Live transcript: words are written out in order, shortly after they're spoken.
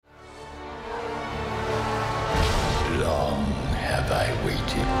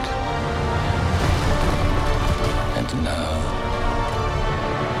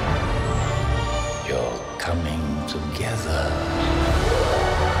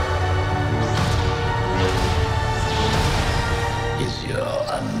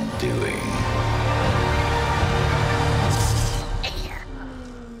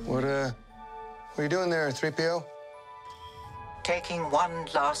What are you doing there, 3PO? Taking one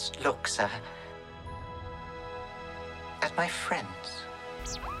last look, sir, at my friends.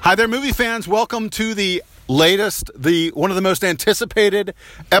 Hi there, movie fans. Welcome to the latest, one of the most anticipated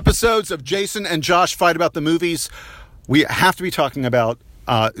episodes of Jason and Josh Fight About the Movies. We have to be talking about,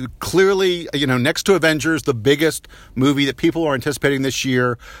 clearly, next to Avengers, the biggest movie that people are anticipating this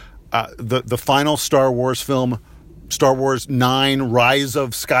year, the final Star Wars film, Star Wars 9, Rise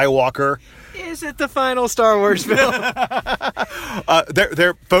of Skywalker. Is it the final Star Wars film?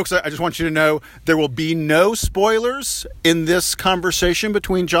 Folks, I just want you to know there will be no spoilers in this conversation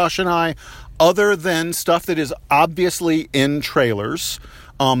between Josh and I, other than stuff that is obviously in trailers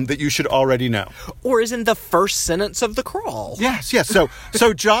that you should already know. Or is in the first sentence of the crawl. Yes.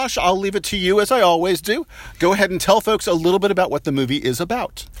 So Josh, I'll leave it to you, as I always do. Go ahead and tell folks a little bit about what the movie is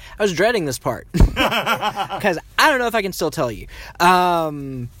about. I was dreading this part. Because I don't know if I can still tell you.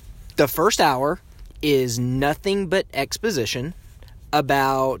 The first hour is nothing but exposition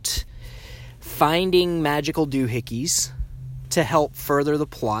about finding magical doohickeys to help further the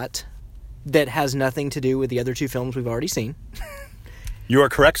plot that has nothing to do with the other two films we've already seen. You are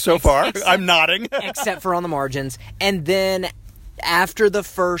correct so far. I'm nodding. Except for on the margins. And then after the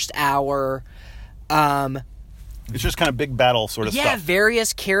first hour, it's just kind of big battle sort of stuff. Yeah,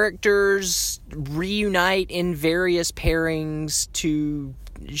 various characters reunite in various pairings to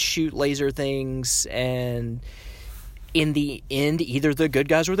shoot laser things, and in the end, either the good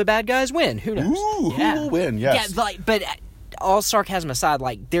guys or the bad guys win. Who knows? Ooh, yeah. Who will win? Yes. Yeah, but all sarcasm aside,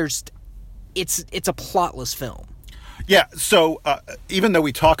 it's a plotless film. Yeah, so even though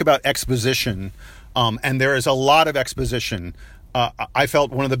we talk about exposition, and there is a lot of exposition, I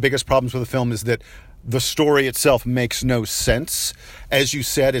felt one of the biggest problems with the film is that the story itself makes no sense. As you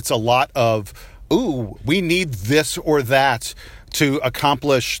said, it's a lot of, we need this or that to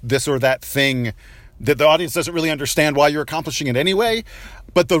accomplish this or that thing that the audience doesn't really understand why you're accomplishing it anyway.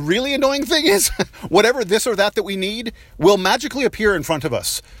 But the really annoying thing is whatever this or that we need will magically appear in front of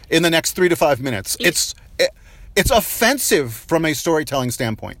us in the next 3 to 5 minutes. It's offensive from a storytelling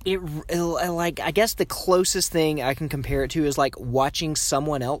standpoint. I guess the closest thing I can compare it to is like watching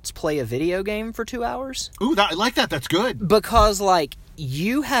someone else play a video game for 2 hours. Ooh, I like that. That's good. Because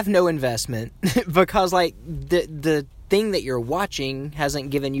you have no investment because the thing that you're watching hasn't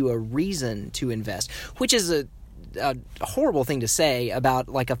given you a reason to invest, which is a horrible thing to say about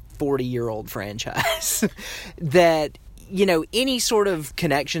a 40-year-old franchise. That, any sort of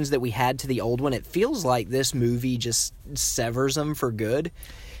connections that we had to the old one, it feels like this movie just severs them for good.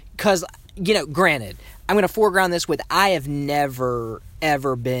 Because, granted, I'm going to foreground this with I have never,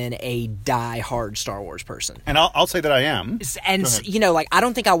 ever been a die-hard Star Wars person. And I'll say that I am. And, I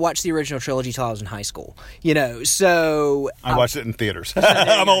don't think I watched the original trilogy till I was in high school. So... I watched it in theaters.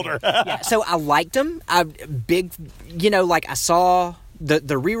 I'm older. Yeah, so I liked them. I saw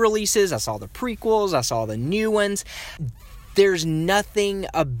the re-releases, I saw the prequels, I saw the new ones. There's nothing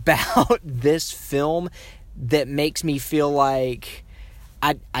about this film that makes me feel like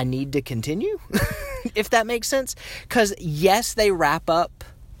I need to continue, if that makes sense. Because, yes, they wrap up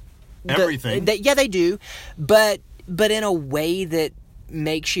everything. They do. But in a way that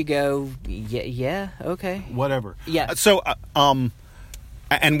makes you go, yeah, okay. Whatever. Yeah. So,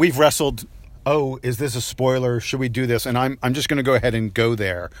 and we've wrestled, is this a spoiler? Should we do this? And I'm just going to go ahead and go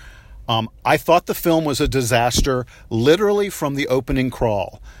there. I thought the film was a disaster, literally from the opening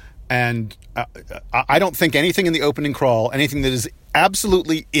crawl. And I don't think anything in the opening crawl, anything that is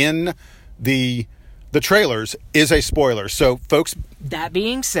absolutely in the trailers, is a spoiler. So, folks. That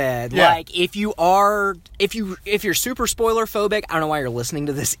being said, yeah. if you're super spoiler phobic, I don't know why you're listening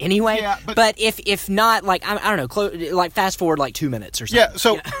to this anyway. Yeah, but if not, I don't know, fast forward 2 minutes or something.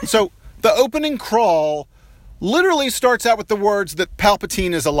 Yeah. So the opening crawl literally starts out with the words that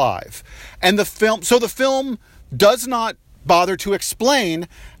Palpatine is alive. And the film does not bother to explain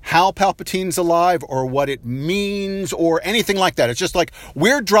how Palpatine's alive or what it means or anything like that. It's just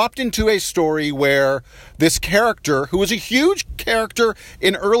we're dropped into a story where this character, who was a huge character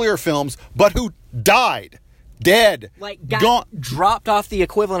in earlier films, but who died, dead, got dropped off the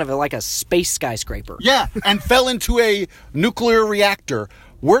equivalent of a space skyscraper. Yeah, and fell into a nuclear reactor.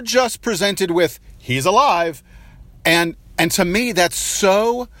 We're just presented with, he's alive. And to me, that's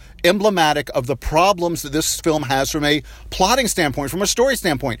so emblematic of the problems that this film has from a plotting standpoint, from a story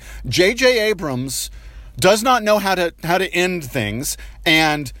standpoint. J.J. Abrams does not know how to end things,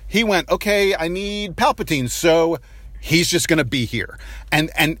 and he went, okay, I need Palpatine, so he's just going to be here. And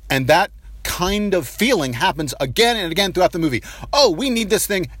that kind of feeling happens again and again throughout the movie. We need this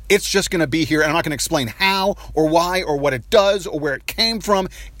thing. It's just going to be here. And I'm not going to explain how or why or what it does or where it came from.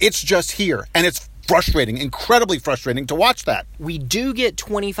 It's just here. And it's frustrating, incredibly frustrating to watch that. We do get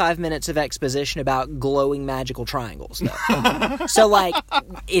 25 minutes of exposition about glowing magical triangles, though. So, like,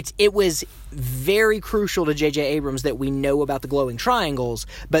 it was very crucial to J.J. Abrams that we know about the glowing triangles,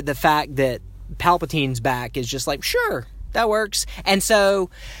 but the fact that Palpatine's back is just like, sure, that works. And so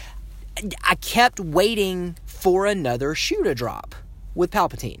I kept waiting for another shoe to drop with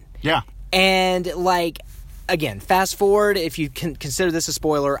Palpatine. Yeah. And, like, again, fast forward, if you can consider this a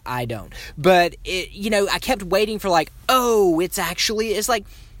spoiler, I don't. But, I kept waiting for, like, it's like,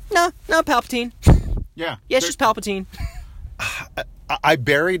 no, Palpatine. Yeah. Yeah, it's just Palpatine. I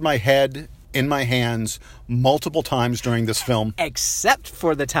buried my head in my hands multiple times during this film. Except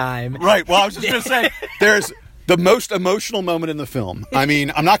for the time. Right. Well, I was just going to say, there's the most emotional moment in the film. I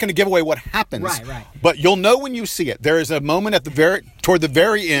mean, I'm not going to give away what happens. Right. But you'll know when you see it. There is a moment toward the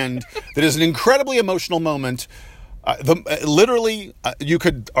very end that is an incredibly emotional moment. Literally, you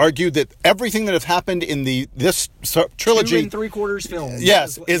could argue that everything that has happened in this trilogy, 2 3/4 film,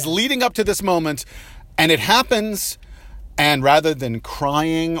 yes, is leading up to this moment, and it happens. And rather than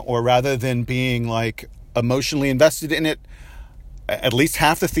crying or rather than being like emotionally invested in it, at least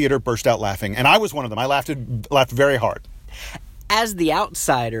half the theater burst out laughing, and I was one of them. I laughed very hard. As the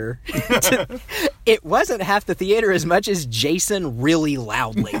outsider, it wasn't half the theater as much as Jason really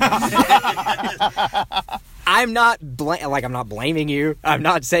loudly. I'm not blaming you. I'm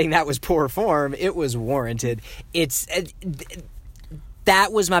not saying that was poor form. It was warranted.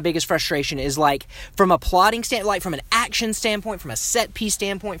 That was my biggest frustration, is like, from a plotting standpoint, like from an action standpoint, from a set piece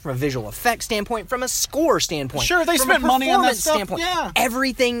standpoint, from a visual effects standpoint, from a score standpoint. Sure, they from spent a money on that performance stuff. standpoint. Yeah.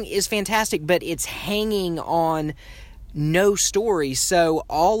 Everything is fantastic, but it's hanging on no story. So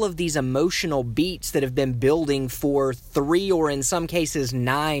all of these emotional beats that have been building for 3 or in some cases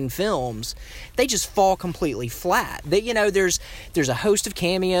 9 films, they just fall completely flat. There's a host of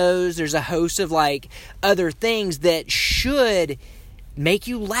cameos, there's a host of like other things that should make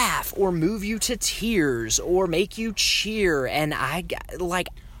you laugh or move you to tears or make you cheer, and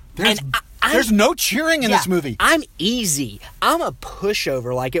there's no cheering in this movie. I'm easy. I'm a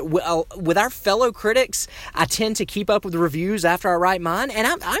pushover. Like with our fellow critics, I tend to keep up with the reviews after I write mine, and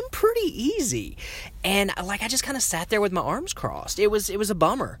I'm pretty easy. And like I just kind of sat there with my arms crossed. It was a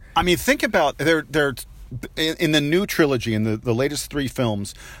bummer. I mean, think about there in the new trilogy, in the latest 3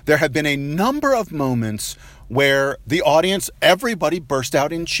 films, there have been a number of moments where the audience, everybody burst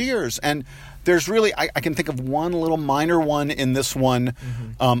out in cheers. And there's really, I can think of one little minor one in this one,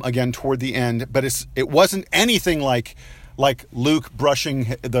 again, toward the end. But it wasn't anything like Luke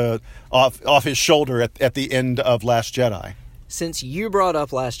brushing off his shoulder at the end of Last Jedi. Since you brought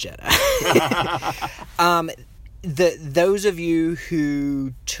up Last Jedi, those of you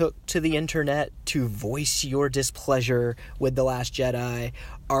who took to the internet to voice your displeasure with The Last Jedi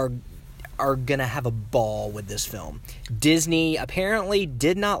are gonna have a ball with this film. Disney apparently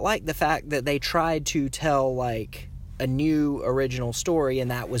did not like the fact that they tried to tell like a new original story, and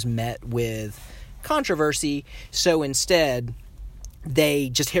that was met with controversy. So instead, they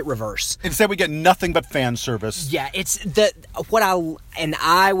just hit reverse. Instead, we get nothing but fan service. Yeah, I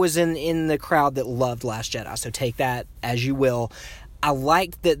was in the crowd that loved Last Jedi, so take that as you will. I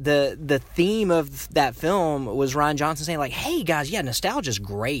liked that the theme of that film was Rian Johnson saying, like, hey, guys, yeah, nostalgia's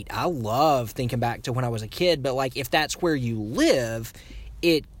great. I love thinking back to when I was a kid, but, like, if that's where you live,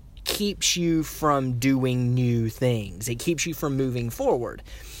 it keeps you from doing new things. It keeps you from moving forward.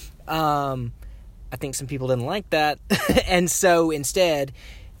 I think some people didn't like that. And so, instead,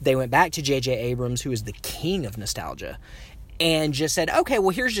 they went back to J.J. Abrams, who is the king of nostalgia, and just said, okay,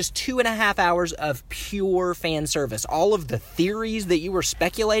 well, here's just 2.5 hours of pure fan service. All of the theories that you were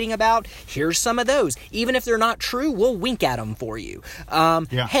speculating about, here's some of those. Even if they're not true, we'll wink at them for you.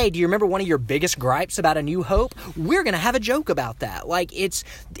 Hey, do you remember one of your biggest gripes about A New Hope? We're going to have a joke about that. Like,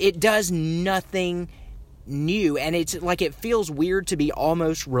 it does nothing new, and it's like it feels weird to be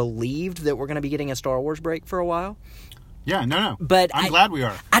almost relieved that we're going to be getting a Star Wars break for a while. Yeah, no. But I'm glad we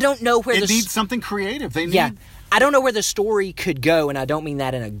are. I don't know where it needs something creative. I don't know where the story could go, and I don't mean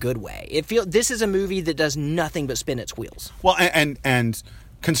that in a good way. This is a movie that does nothing but spin its wheels. Well, and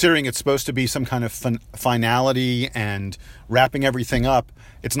considering it's supposed to be some kind of finality and wrapping everything up,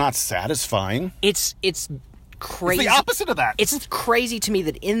 it's not satisfying. It's crazy. It's the opposite of that. It's crazy to me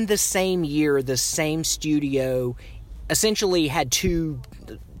that in the same year, the same studio essentially had 2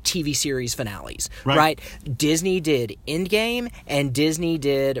 TV series finales, right? Disney did Endgame and Disney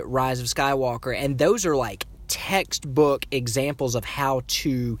did Rise of Skywalker, and those are like textbook examples of how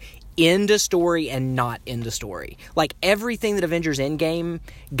to into story and not into story. Like, everything that Avengers Endgame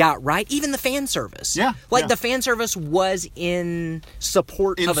got right, even the fan service. Yeah, Like, yeah. the fan service was in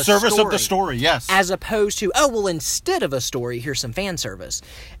support In of a service story. of the story, yes. As opposed to, oh, well, instead of a story, here's some fan service.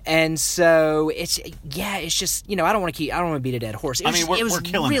 And so, it's just, I don't want to beat a dead horse. It was, we're it was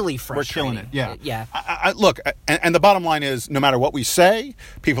killing really it. frustrating. We're killing it, yeah. Yeah. Look, and the bottom line is, no matter what we say,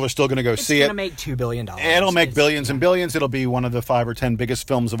 people are still going to go see It's it. going to make $2 billion. It'll make billions and billions. It'll be one of the 5 or 10 biggest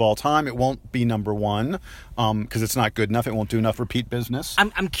films of all time. It won't be number one because it's not good enough. It won't do enough repeat business.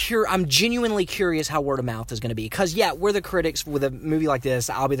 I'm genuinely curious how word of mouth is going to be, because we're the critics with a movie like this.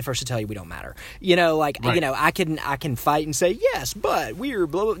 I'll be the first to tell you we don't matter. Right. I can fight and say yes, but we're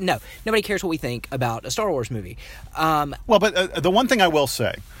blah, blah. No, nobody cares what we think about a Star Wars movie. But the one thing I will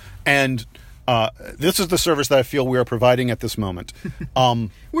say, and this is the service that I feel we are providing at this moment.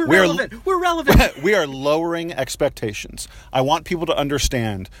 We're relevant. We're relevant. We are lowering expectations. I want people to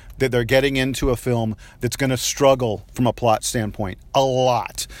understand that they're getting into a film that's going to struggle from a plot standpoint a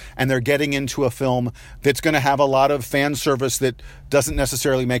lot. And they're getting into a film that's going to have a lot of fan service that doesn't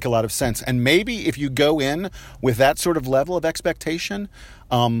necessarily make a lot of sense. And maybe if you go in with that sort of level of expectation,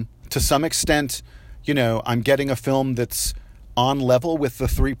 to some extent, I'm getting a film that's on level with the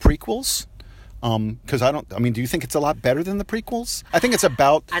 3 prequels. Because do you think it's a lot better than the prequels? I think it's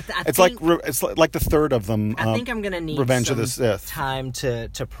about. It's like the third of them. I think I'm gonna need Revenge some of the Sith time to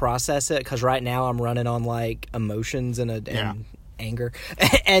process it, because right now I'm running on like emotions and anger,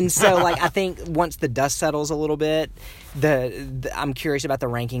 and so I think once the dust settles a little bit, I'm curious about the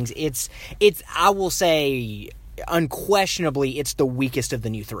rankings. It's I will say, unquestionably, it's the weakest of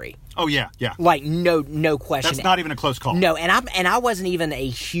the new 3. Oh yeah. Like, no question. That's not even a close call. No, and I wasn't even a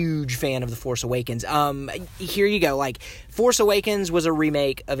huge fan of The Force Awakens. Here you go. Like, Force Awakens was a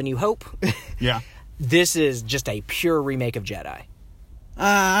remake of A New Hope. Yeah. This is just a pure remake of Jedi.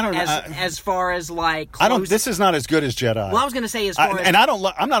 I don't know. As far as like, I don't. This is not as good as Jedi. Well, I was going to say as far as, and I don't.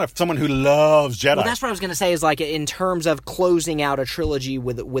 I'm not someone who loves Jedi. Well, that's what I was going to say. Is like, in terms of closing out a trilogy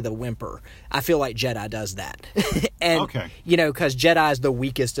with a whimper, I feel like Jedi does that. And okay. Because Jedi is the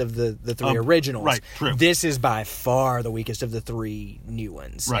weakest of the 3 originals. Right. True. This is by far the weakest of the 3 new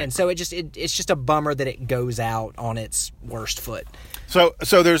ones. Right. And so it's just a bummer that it goes out on its worst foot. So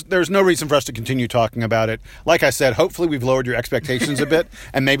there's no reason for us to continue talking about it. Like I said, hopefully we've lowered your expectations a bit,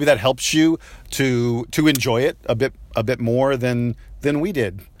 and maybe that helps you to enjoy it a bit more than we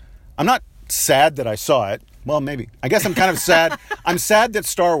did. I'm not sad that I saw it. Well, maybe. I guess I'm kind of sad. I'm sad that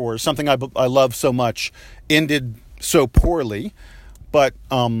Star Wars, something I love so much, ended so poorly. But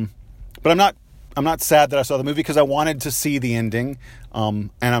I'm not sad that I saw the movie, because I wanted to see the ending, and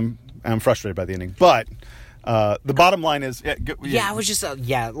I'm frustrated by the ending. But the bottom line is, I was just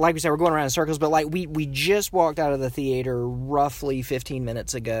like we said, we're going around in circles, but like we just walked out of the theater roughly 15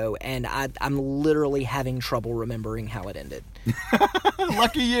 minutes ago, and I'm literally having trouble remembering how it ended.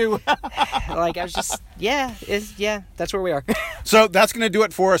 Lucky you. Like, I was just that's where we are. So that's going to do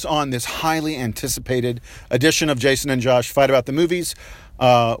it for us on this highly anticipated edition of Jason and Josh Fight About the Movies.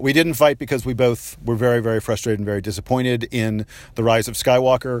 We didn't fight because we both were very, very frustrated and very disappointed in The Rise of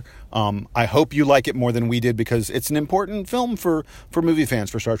Skywalker. I hope you like it more than we did, because it's an important film for movie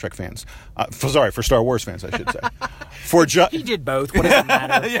fans, for Star Trek fans. For Star Wars fans, I should say. He did both. What does it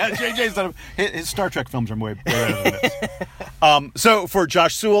matter? Yeah, JJ's done his Star Trek films are way better than this. So for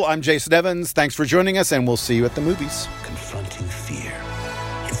Josh Sewell, I'm Jason Evans. Thanks for joining us, and we'll see you at the movies. Confronting fear.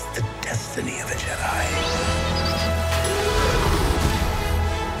 It's the destiny of a Jedi.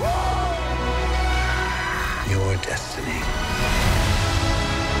 Your destiny.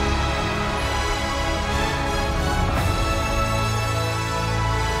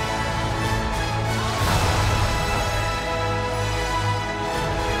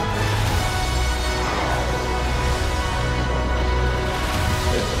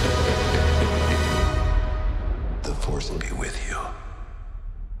 The Force will be with you.